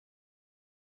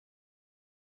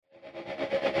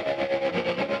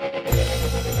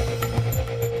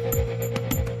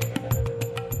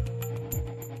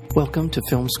Welcome to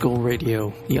Film School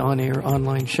Radio, the on-air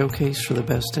online showcase for the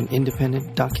best in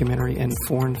independent documentary and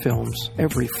foreign films,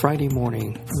 every Friday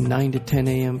morning from 9 to 10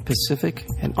 a.m. Pacific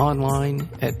and online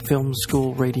at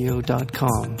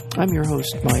filmschoolradio.com. I'm your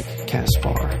host, Mike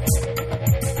Kaspar.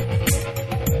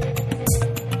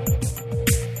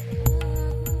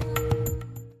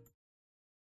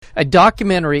 A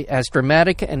documentary as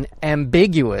dramatic and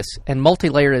ambiguous and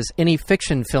multi-layered as any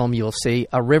fiction film you'll see,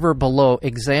 A River Below,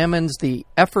 examines the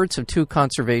efforts of two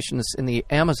conservationists in the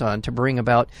Amazon to bring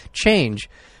about change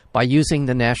by using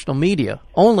the national media,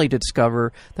 only to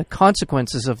discover the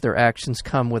consequences of their actions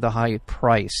come with a high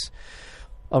price.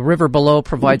 A River Below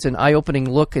provides an eye-opening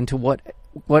look into what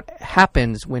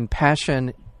happens when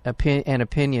passion and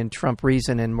opinion trump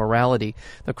reason and morality.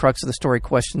 The crux of the story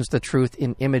questions the truth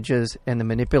in images and the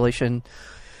manipulation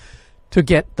to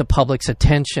get the public's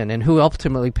attention, and who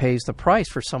ultimately pays the price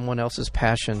for someone else's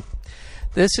passion.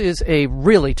 This is a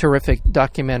really terrific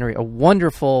documentary, a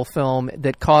wonderful film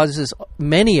that causes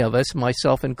many of us,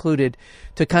 myself included,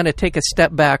 to kind of take a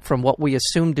step back from what we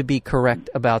assume to be correct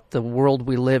about the world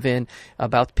we live in,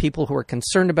 about people who are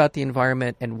concerned about the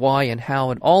environment and why and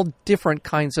how, and all different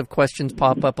kinds of questions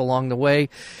pop up along the way.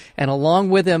 And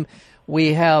along with them,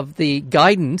 we have the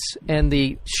guidance and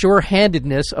the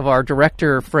sure-handedness of our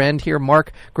director friend here,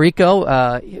 Mark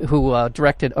Grieco, who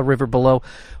directed A River Below.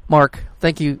 Mark,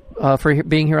 thank you for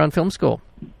being here on Film School.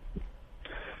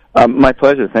 My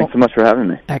pleasure. Thanks so much for having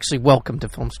me. Actually, welcome to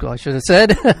Film School, I should have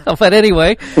said. But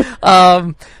anyway,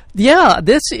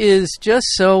 this is just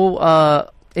so,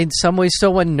 in some ways,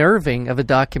 so unnerving of a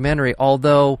documentary,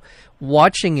 although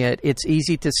watching it, it's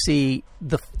easy to see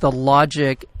the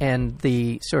logic and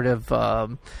the sort of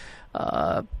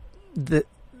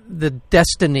the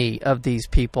destiny of these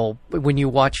people when you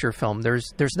watch your film.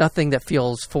 There's nothing that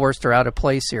feels forced or out of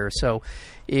place here. So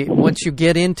once you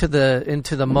get into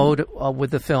the mode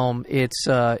with the film, it's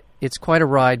quite a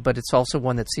ride, but it's also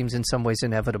one that seems in some ways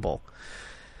inevitable.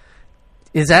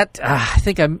 Is that?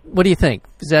 What do you think?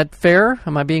 Is that fair?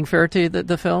 Am I being fair to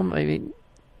the film? I mean.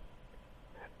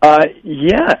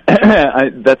 Yeah,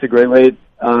 that's a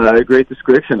great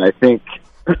description. I think,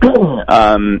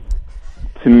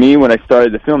 to me, when I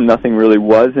started the film, nothing really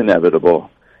was inevitable.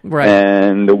 Right.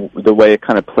 And the way it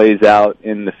kind of plays out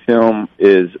in the film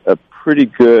is a pretty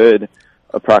good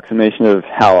approximation of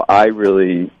how I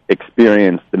really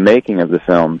experienced the making of the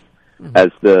film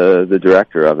as the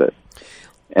director of it.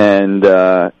 And,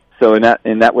 so in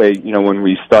that way, you know, when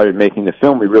we started making the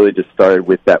film, we really just started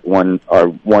with our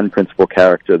one principal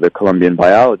character, the Colombian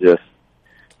biologist,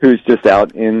 who's just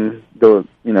out in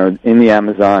the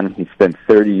Amazon. He spent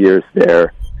 30 years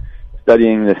there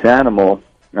studying this animal,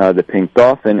 the pink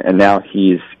dolphin, and now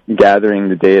he's gathering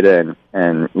the data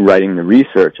and writing the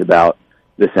research about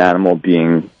this animal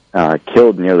being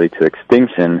killed nearly to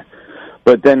extinction.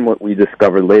 But then what we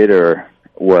discovered later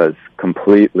was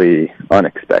completely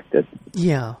unexpected.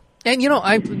 Yeah. And, you know,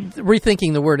 I'm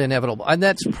rethinking the word inevitable, and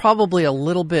that's probably a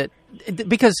little bit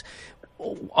because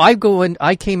I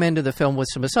came into the film with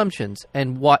some assumptions,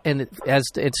 and as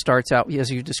it starts out, as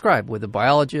you described, with the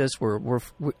biologists, who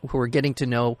are getting to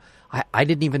know. I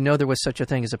didn't even know there was such a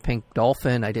thing as a pink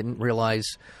dolphin. I didn't realize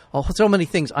so many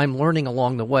things I'm learning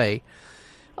along the way,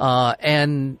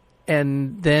 and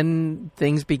then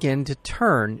things begin to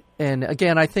turn. And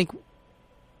again, I think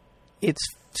it's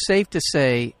safe to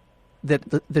say that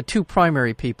the two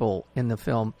primary people in the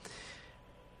film,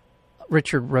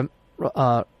 Richard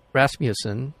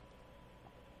Rasmussen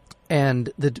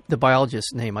and the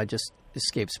biologist's name just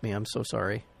escapes me. I'm so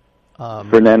sorry.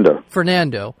 Fernando.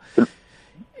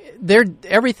 They're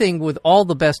everything with all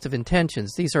the best of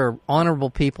intentions. These are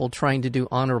honorable people trying to do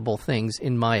honorable things,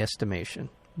 in my estimation.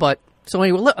 But so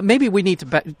anyway, maybe we need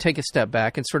to take a step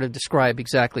back and sort of describe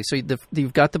exactly. So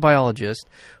you've got the biologist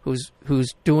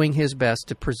who's doing his best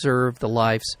to preserve the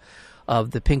lives of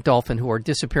the pink dolphin who are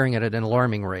disappearing at an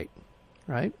alarming rate,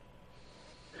 right?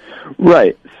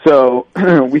 Right. So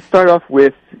we start off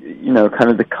with, you know, kind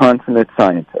of the consummate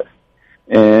scientist.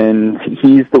 And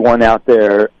he's the one out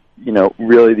there, you know,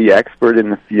 really the expert in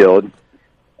the field.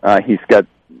 He's got,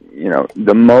 you know,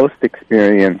 the most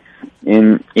experience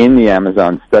in the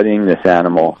Amazon studying this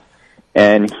animal.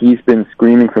 And he's been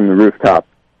screaming from the rooftop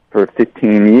for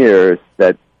 15 years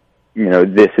that, you know,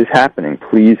 this is happening.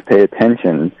 Please pay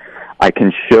attention. I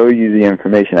can show you the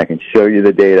information. I can show you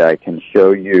the data. I can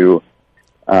show you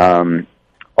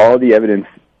all the evidence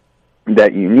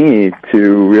that you need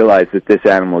to realize that this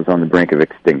animal is on the brink of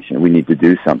extinction. We need to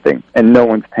do something. And no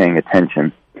one's paying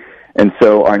attention. And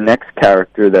so our next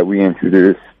character that we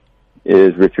introduce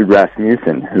is Richard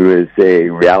Rasmussen, who is a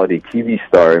reality TV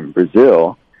star in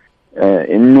Brazil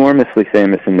enormously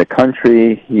famous in the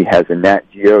country. He has a Nat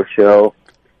Geo show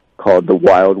called The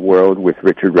Wild World with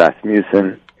Richard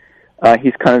Rasmussen.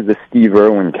 He's kind of the Steve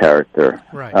Irwin character.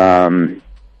 Right.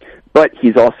 But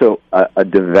he's also a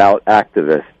devout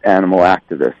activist, animal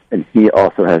activist, and he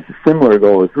also has a similar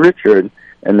goal as Richard,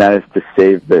 and that is to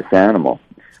save this animal.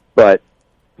 But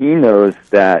he knows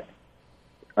that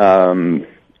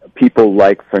people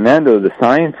like Fernando, the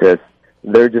scientist,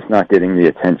 they're just not getting the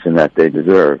attention that they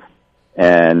deserve.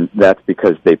 And that's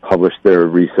because they publish their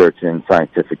research in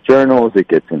scientific journals, it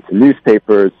gets into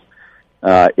newspapers,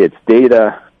 it's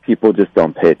data, people just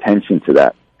don't pay attention to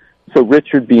that. So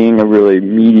Richard, being a really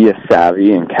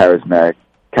media-savvy and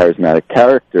charismatic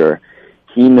character,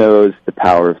 he knows the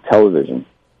power of television.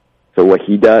 So what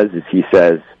he does is he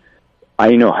says,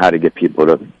 I know how to get people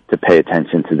to pay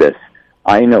attention to this.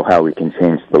 I know how we can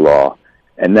change the law.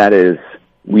 And that is,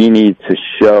 we need to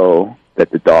show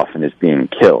that the dolphin is being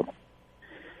killed.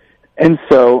 And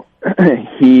so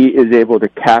he is able to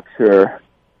capture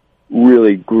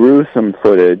really gruesome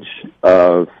footage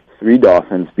of 3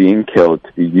 dolphins being killed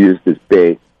to be used as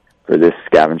bait for this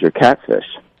scavenger catfish.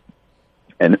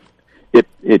 And it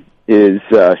is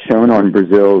shown on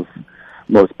Brazil's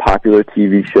most popular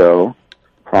TV show,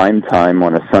 prime time,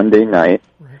 on a Sunday night,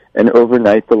 and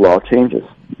overnight the law changes.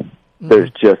 Mm-hmm. There's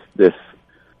just this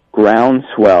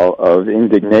groundswell of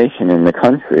indignation in the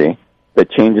country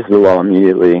that changes the law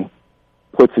immediately,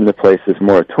 puts into place this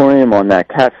moratorium on that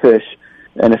catfish,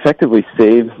 and effectively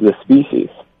saves the species,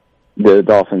 the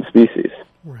dolphin species.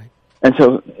 Right. And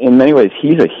so, in many ways,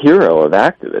 he's a hero of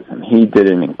activism. He did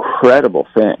an incredible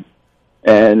thing.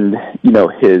 And, you know,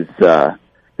 his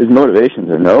motivations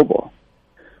are noble.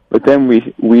 But then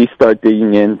we start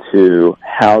digging into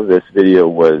how this video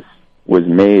was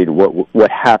made,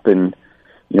 what happened,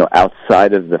 you know,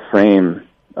 outside of the frame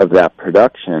of that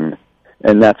production,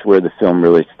 and that's where the film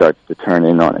really starts to turn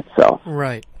in on itself.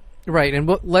 Right, right. And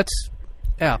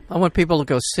I want people to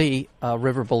go see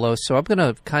River Below, so I'm going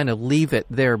to kind of leave it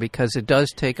there because it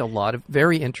does take a lot of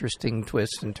very interesting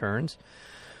twists and turns.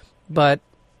 But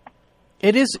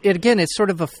it's sort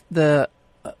of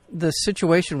the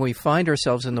situation we find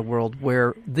ourselves in the world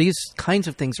where these kinds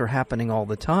of things are happening all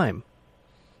the time,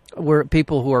 where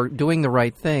people who are doing the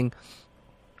right thing.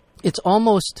 It's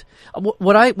almost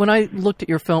when I looked at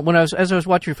your film, as I was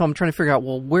watching your film, I'm trying to figure out,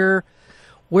 well,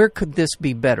 where could this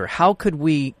be better? How could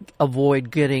we avoid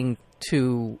getting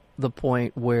to the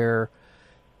point where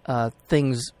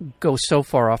things go so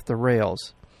far off the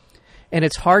rails? And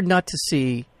it's hard not to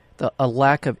see a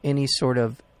lack of any sort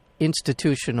of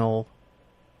institutional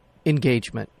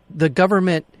engagement. The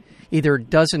government either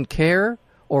doesn't care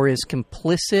or is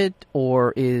complicit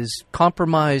or is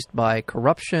compromised by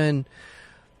corruption.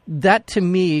 That, to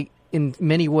me, in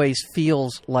many ways,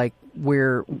 feels like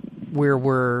where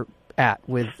we're at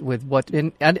with what,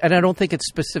 and I don't think it's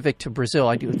specific to Brazil.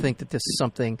 I do think that this is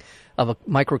something of a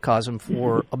microcosm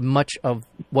for much of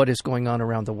what is going on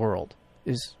around the world.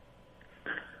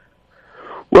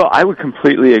 Well, I would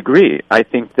completely agree. I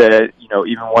think that, you know,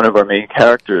 even one of our main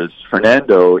characters,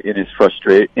 Fernando,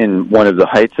 in one of the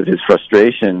heights of his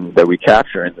frustration that we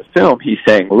capture in the film, he's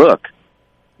saying, look,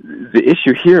 the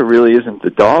issue here really isn't the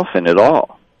dolphin at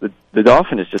all. The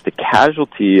dolphin is just a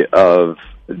casualty of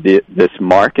this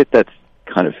market that's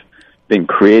kind of been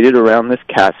created around this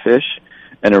catfish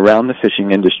and around the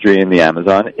fishing industry in the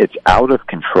Amazon. It's out of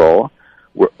control.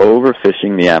 We're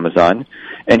overfishing the Amazon.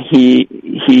 And he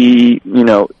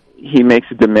makes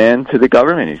a demand to the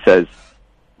government. He says,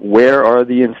 where are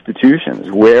the institutions?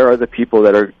 Where are the people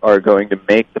that are going to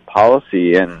make the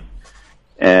policy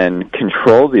and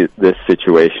control this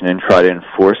situation and try to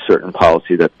enforce certain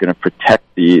policy that's going to protect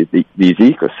these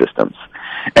ecosystems?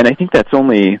 And I think that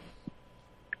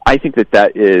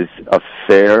is a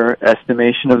fair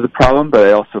estimation of the problem, but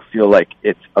I also feel like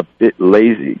it's a bit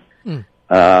lazy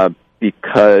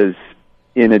because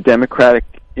in a democratic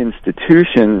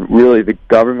institution, really the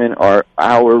government are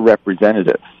our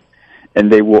representatives,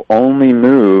 and they will only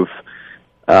move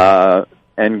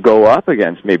and go up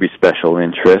against maybe special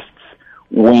interests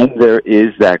when there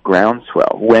is that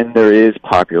groundswell, when there is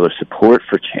popular support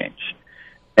for change.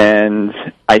 And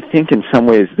I think in some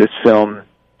ways this film,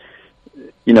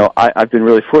 you know, I've been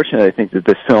really fortunate. I think that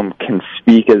this film can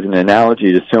speak as an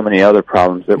analogy to so many other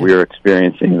problems that we are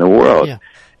experiencing in the world. Yeah.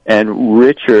 And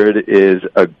Richard is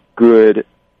a good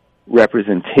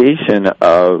representation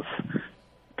of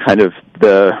kind of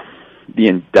the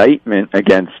indictment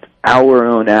against our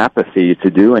own apathy to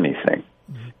do anything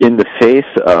in the face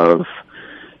of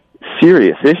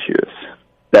serious issues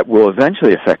that will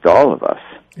eventually affect all of us.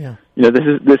 Yeah. You know,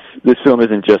 this film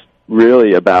isn't just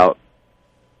really about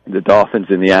the dolphins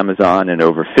in the Amazon and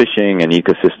overfishing and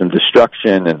ecosystem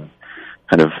destruction and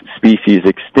kind of species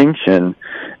extinction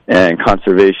and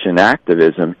conservation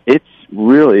activism, it's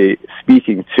really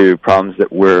speaking to problems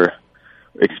that we're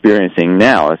experiencing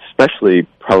now, especially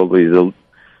probably the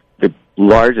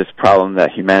largest problem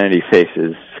that humanity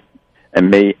faces and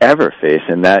may ever face,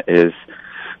 and that is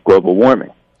global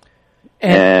warming.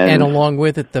 And along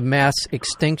with it, the mass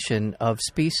extinction of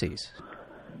species.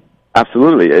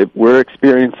 Absolutely. We're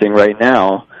experiencing right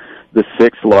now the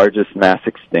 6th largest mass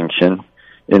extinction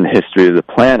in the history of the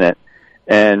planet,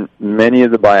 and many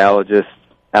of the biologists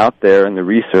out there and the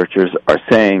researchers are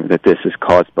saying that this is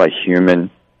caused by human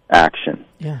action.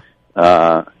 Yeah.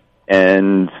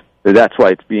 And that's why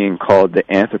it's being called the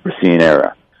Anthropocene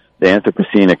era, the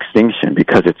Anthropocene extinction,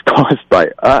 because it's caused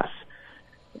by us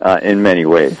in many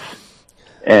ways.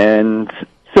 And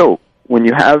so when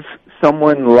you have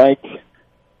someone like,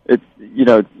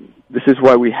 this is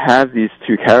why we have these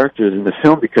two characters in the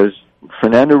film, because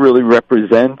Fernando really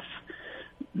represents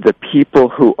the people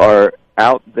who are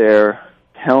out there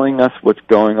telling us what's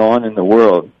going on in the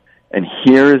world, and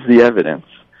here is the evidence,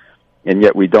 and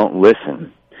yet we don't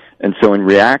listen. And so in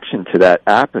reaction to that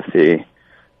apathy,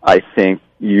 I think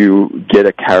you get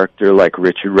a character like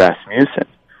Richard Rasmussen,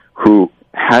 who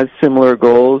has similar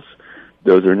goals.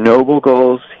 Those are noble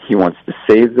goals. He wants to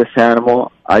save this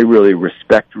animal. I really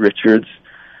respect Richard's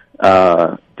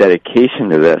dedication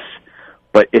to this,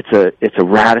 but it's a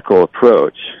radical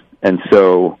approach, and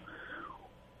so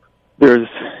there's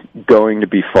going to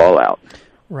be fallout,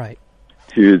 right,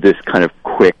 to this kind of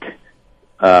quick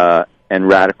and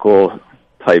radical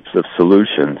types of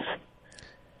solutions,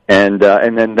 and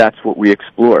then that's what we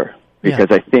explore,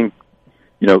 because I think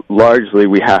largely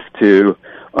we have to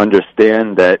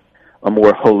understand that a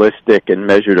more holistic and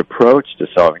measured approach to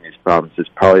solving these problems is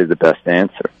probably the best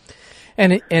answer.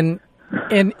 And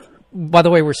by the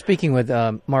way, we're speaking with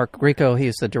Mark Grieco. He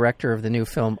is the director of the new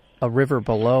film A River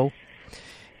Below.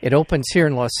 It opens here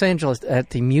in Los Angeles at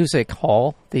the Music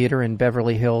Hall Theater in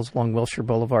Beverly Hills along Wilshire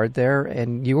Boulevard there.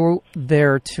 And you're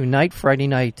there tonight, Friday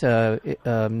night,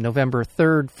 November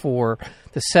 3rd, for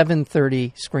the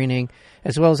 7:30 screening,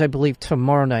 as well as, I believe,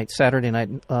 tomorrow night, Saturday night,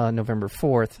 November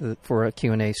 4th, for a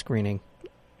Q&A screening.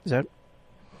 Is that?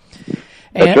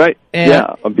 That's right.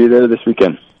 I'll be there this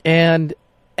weekend. And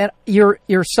you're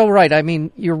so right. I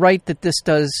mean, you're right that this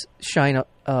does shine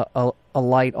a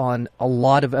light on a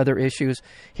lot of other issues.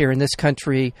 Here in this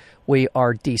country, we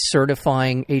are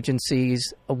decertifying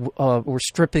agencies. We're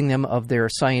stripping them of their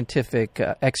scientific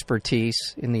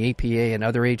expertise in the EPA and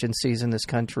other agencies in this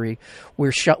country.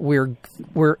 We're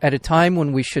at a time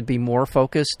when we should be more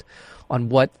focused on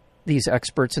what these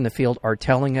experts in the field are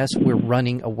telling us. We're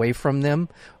running away from them.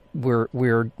 We're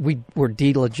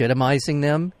delegitimizing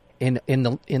them in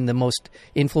the most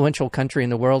influential country in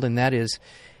the world, and that is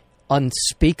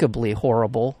unspeakably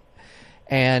horrible.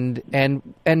 And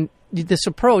this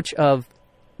approach of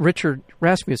Richard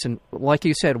Rasmussen, like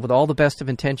you said, with all the best of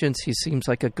intentions, he seems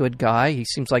like a good guy. He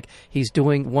seems like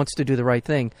wants to do the right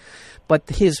thing. But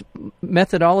his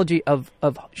methodology of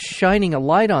shining a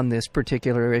light on this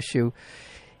particular issue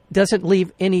doesn't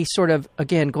leave any sort of,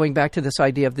 again, going back to this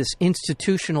idea of this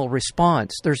institutional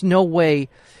response. There's no way,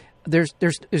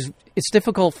 it's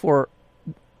difficult for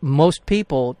most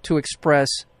people to express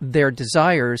their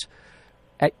desires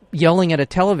yelling at a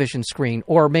television screen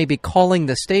or maybe calling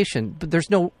the station, but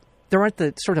there aren't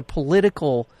the sort of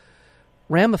political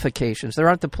ramifications. There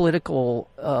aren't the political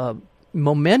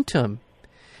momentum.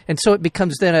 And so it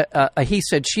becomes then a he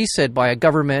said, she said by a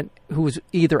government who's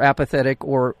either apathetic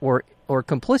or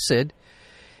complicit.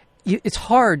 It's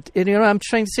hard. And, I'm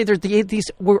trying to say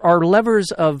our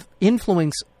levers of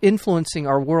influencing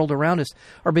our world around us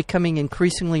are becoming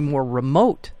increasingly more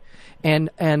remote.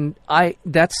 And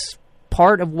that's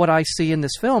part of what I see in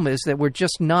this film, is that we're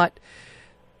just not,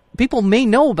 people may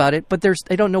know about it, but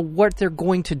they don't know what they're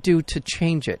going to do to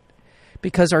change it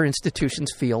because our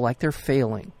institutions feel like they're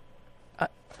failing.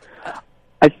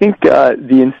 I think the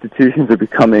institutions are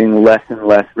becoming less and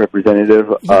less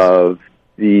representative of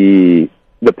the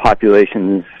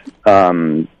population's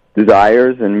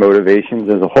desires and motivations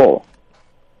as a whole,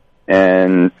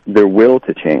 and their will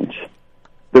to change.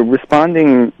 They're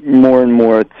responding more and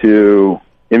more to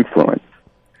influence,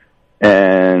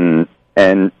 and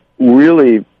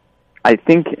really, I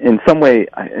think in some way,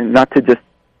 not to just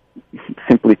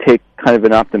simply take kind of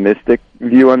an optimistic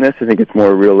view on this, I think it's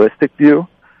more a realistic view,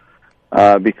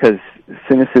 because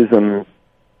cynicism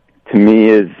to me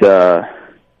is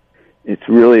it's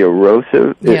really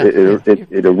erosive.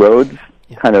 It erodes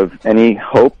kind of any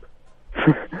hope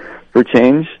for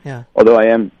change. Yeah. Although I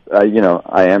am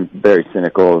I am very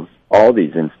cynical of all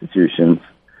these institutions,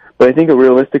 but I think a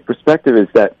realistic perspective is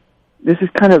that this is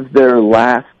kind of their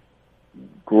last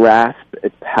grasp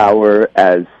at power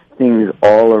as things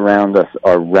all around us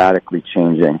are radically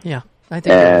changing. Yeah, I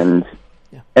think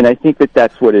and I think that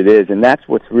that's what it is, and that's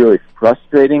what's really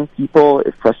frustrating people.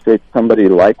 It frustrates somebody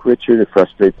like Richard. It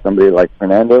frustrates somebody like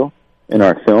Fernando in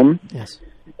our film. Yes.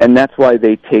 And that's why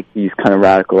they take these kind of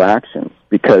radical actions,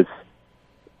 because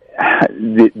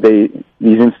these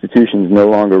institutions no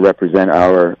longer represent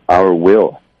our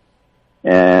will,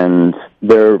 and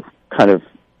they're kind of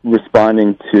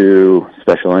responding to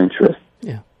special interests.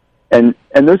 Yeah. And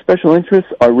those special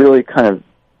interests are really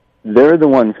they're the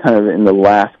ones kind of in the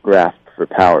last grasp for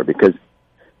power, because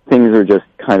things are just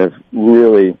kind of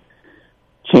really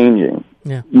changing.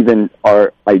 Yeah. Even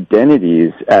our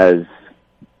identities as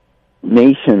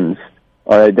nations,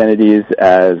 our identities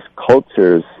as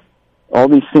cultures, all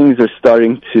these things are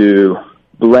starting to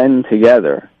blend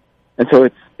together. And so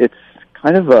it's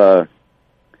kind of a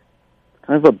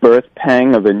birth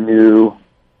pang of a new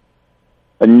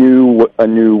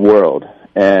world.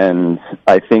 And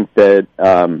I think that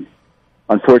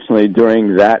unfortunately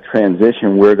during that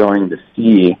transition we're going to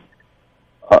see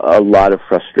a lot of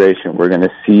frustration. We're going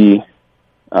to see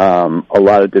a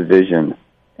lot of division,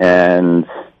 and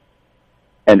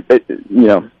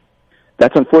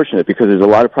that's unfortunate, because there's a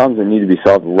lot of problems that need to be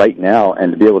solved right now,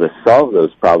 and to be able to solve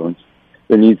those problems,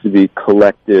 there needs to be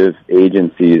collective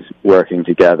agencies working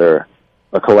together,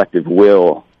 a collective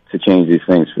will to change these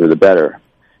things for the better.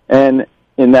 And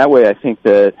in that way, I think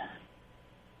that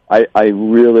I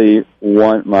really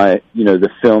want the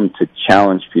film to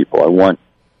challenge people. I want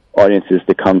audiences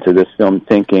to come to this film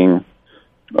thinking,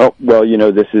 oh, well,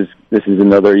 this is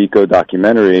another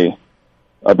eco-documentary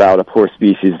about a poor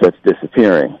species that's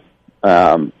disappearing.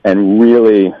 And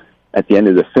really, at the end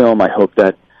of the film, I hope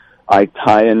that I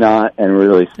tie a knot and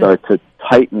really start to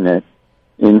tighten it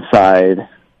inside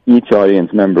each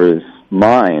audience member's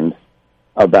mind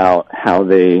about how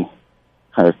they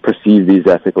kind of perceive these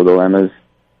ethical dilemmas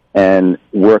and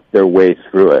work their way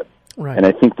through it. Right. And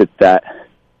I think that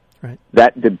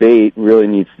debate really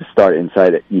needs to start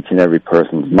inside each and every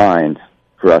person's mind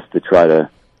for us to try to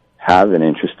have an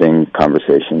interesting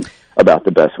conversation about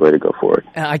the best way to go forward.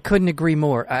 I couldn't agree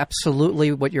more.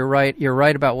 Absolutely, you're right. You're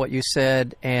right about what you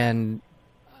said, and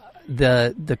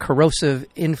the corrosive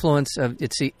influence of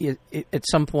at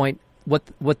some point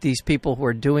what these people who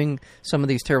are doing some of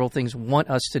these terrible things want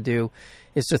us to do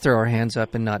is to throw our hands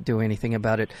up and not do anything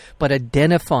about it. But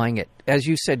identifying it, as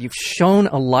you said, you've shown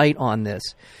a light on this,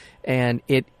 and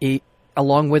it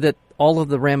along with it, all of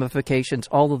the ramifications,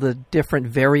 all of the different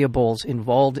variables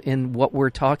involved in what we're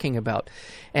talking about.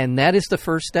 And that is the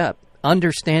first step,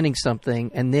 understanding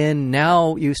something, and then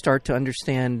now you start to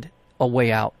understand a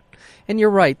way out. And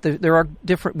you're right, there are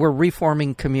we're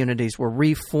reforming communities, we're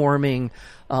reforming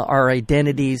our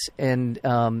identities, and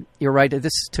you're right,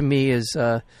 this to me is,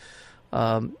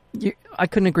 I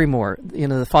couldn't agree more.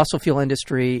 The fossil fuel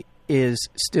industry is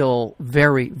still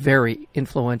very, very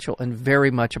influential and very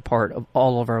much a part of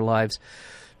all of our lives,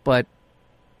 but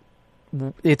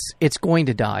it's going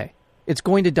to die. It's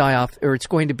going to die off, or it's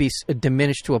going to be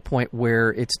diminished to a point where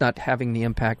it's not having the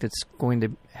impact it's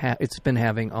been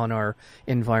having on our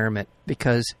environment,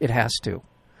 because it has to.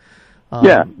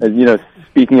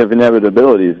 Speaking of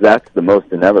inevitabilities, that's the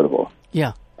most inevitable.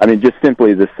 Yeah. I mean, just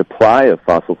simply the supply of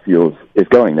fossil fuels is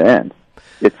going to end.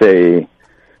 It's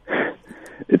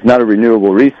not a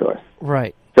renewable resource.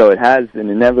 Right. So it has an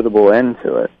inevitable end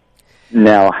to it.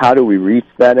 Now, how do we reach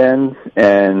that end,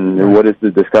 and what is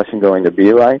the discussion going to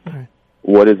be like? Right.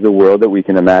 What is the world that we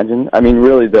can imagine? I mean,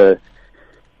 really, the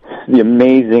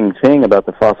amazing thing about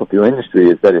the fossil fuel industry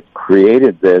is that it's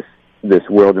created this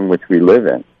world in which we live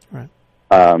in. Right.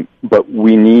 But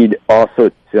we need also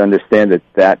to understand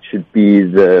that should be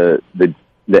the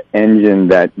engine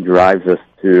that drives us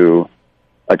to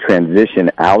a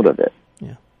transition out of it,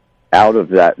 out of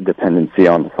that dependency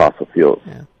on the fossil fuels.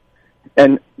 Yeah.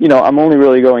 And, I'm only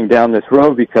really going down this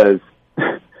road because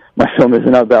my film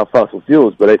isn't about fossil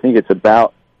fuels, but I think it's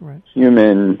about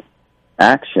human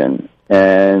action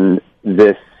and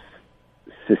this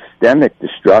systemic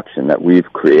destruction that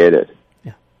we've created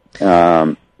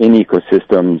in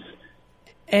ecosystems,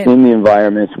 in the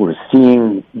environments. We're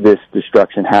seeing this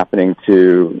destruction happening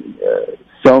to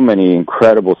so many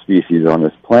incredible species on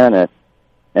this planet,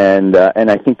 and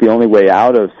I think the only way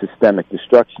out of systemic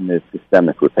destruction is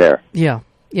systemic repair. Yeah.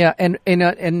 Yeah, and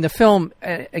the film,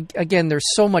 again, there's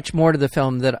so much more to the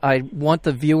film that I want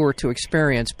the viewer to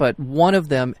experience, but one of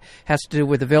them has to do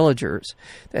with the villagers.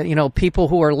 People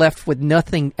who are left with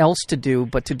nothing else to do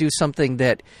but to do something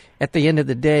that, at the end of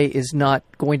the day, is not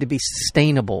going to be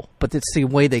sustainable, but it's the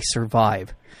way they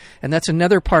survive. And that's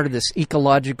another part of this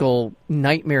ecological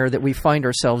nightmare that we find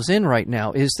ourselves in right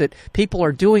now, is that people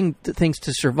are doing things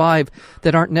to survive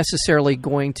that aren't necessarily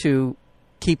going to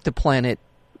keep the planet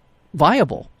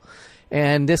viable.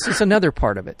 And this is another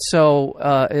part of it. So,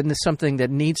 and it's something that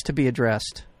needs to be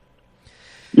addressed.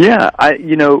 Yeah,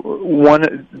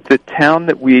 the town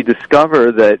that we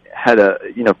discover that had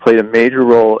played a major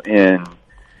role in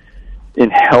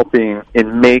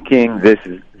making this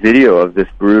video of this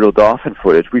brutal dolphin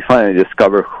footage, we finally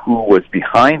discover who was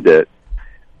behind it.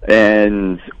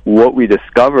 And what we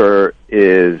discover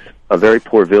is a very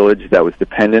poor village that was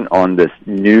dependent on this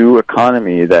new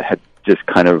economy that had just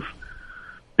kind of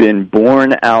been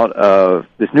born out of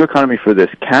this new economy for this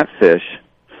catfish,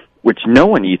 which no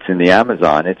one eats in the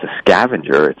Amazon. It's a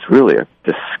scavenger. It's really a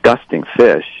disgusting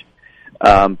fish.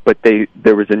 But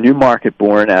there was a new market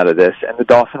born out of this, and the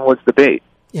dolphin was the bait.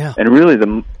 Yeah. And really,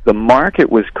 the market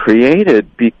was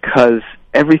created because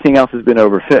everything else has been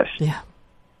overfished. Yeah.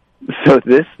 So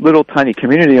this little tiny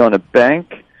community on a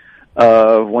bank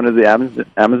of one of the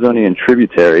Amazonian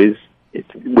tributaries,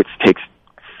 which takes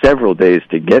several days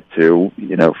to get to,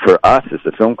 for us as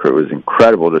the film crew, it was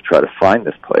incredible to try to find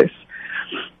this place.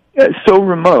 So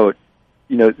remote,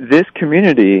 this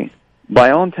community, by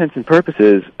all intents and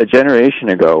purposes, a generation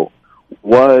ago,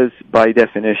 was by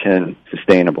definition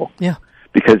sustainable. Yeah.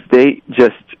 Because they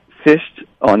just fished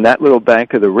on that little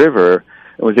bank of the river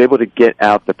and was able to get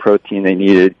out the protein they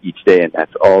needed each day, and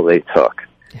that's all they took.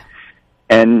 Yeah.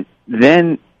 And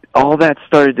then all that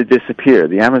started to disappear.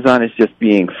 The Amazon is just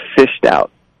being fished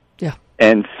out. Yeah.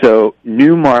 And so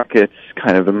new markets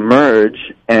kind of emerge,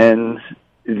 and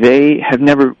they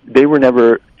were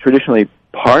never traditionally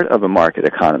part of a market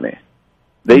economy.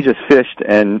 They just fished,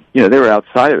 and they were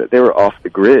outside of it. They were off the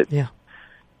grid. Yeah.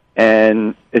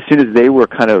 And as soon as they were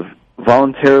kind of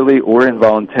voluntarily or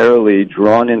involuntarily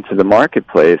drawn into the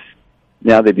marketplace,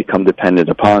 now they become dependent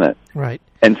upon it. Right.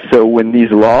 And so when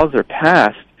these laws are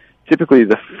passed, typically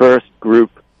the first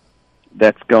group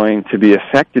that's going to be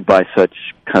affected by such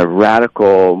kind of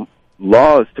radical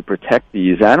laws to protect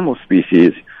these animal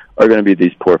species are going to be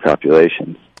these poor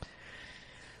populations.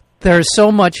 There's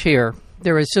so much here.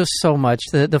 There is just so much.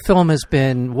 The film has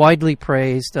been widely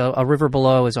praised. A River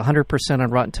Below is 100%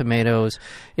 on Rotten Tomatoes.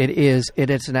 It is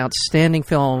an outstanding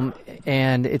film,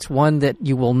 and it's one that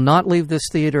you will not leave this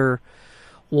theater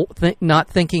not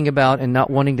thinking about and not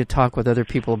wanting to talk with other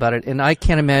people about it. And I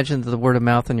can't imagine that the word of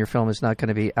mouth on your film is not going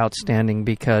to be outstanding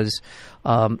because,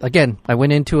 again, I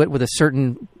went into it with a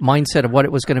certain mindset of what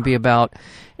it was going to be about,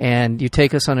 and you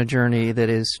take us on a journey that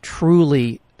is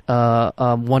truly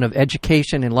one of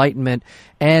education, enlightenment,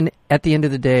 and at the end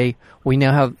of the day, we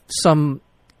now have some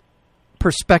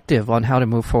perspective on how to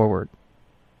move forward.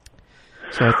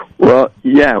 So, well,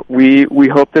 yeah, we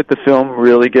hope that the film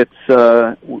really gets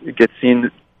seen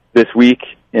this week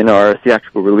in our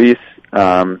theatrical release.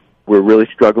 We're really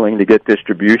struggling to get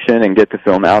distribution and get the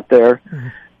film out there,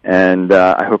 and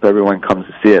I hope everyone comes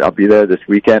to see it. I'll be there this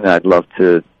weekend, and I'd love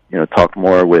to talk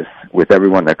more with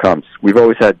everyone that comes. We've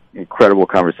always had incredible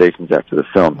conversations after the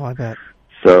film. Oh, I bet.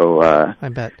 So, I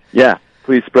bet. Yeah,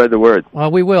 please spread the word. Well,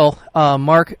 we will.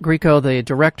 Mark Grieco, the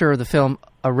director of the film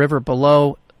A River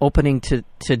Below, opening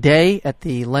today at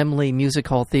the Laemmle Music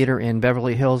Hall Theater in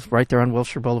Beverly Hills, right there on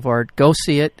Wilshire Boulevard. Go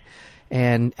see it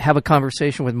and have a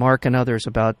conversation with Mark and others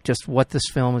about just what this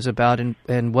film is about and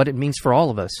what it means for all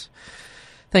of us.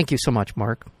 Thank you so much,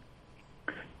 Mark.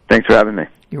 Thanks for having me.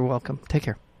 You're welcome. Take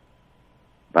care.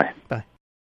 Bye. Bye.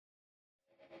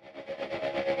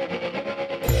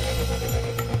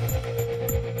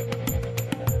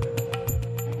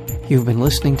 You've been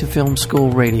listening to Film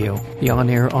School Radio, the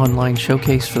on-air online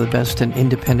showcase for the best in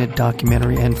independent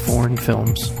documentary and foreign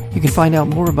films. You can find out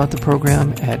more about the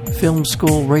program at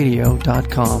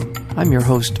filmschoolradio.com. I'm your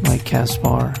host, Mike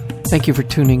Kaspar. Thank you for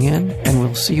tuning in, and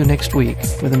we'll see you next week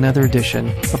with another edition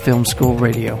of Film School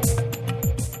Radio.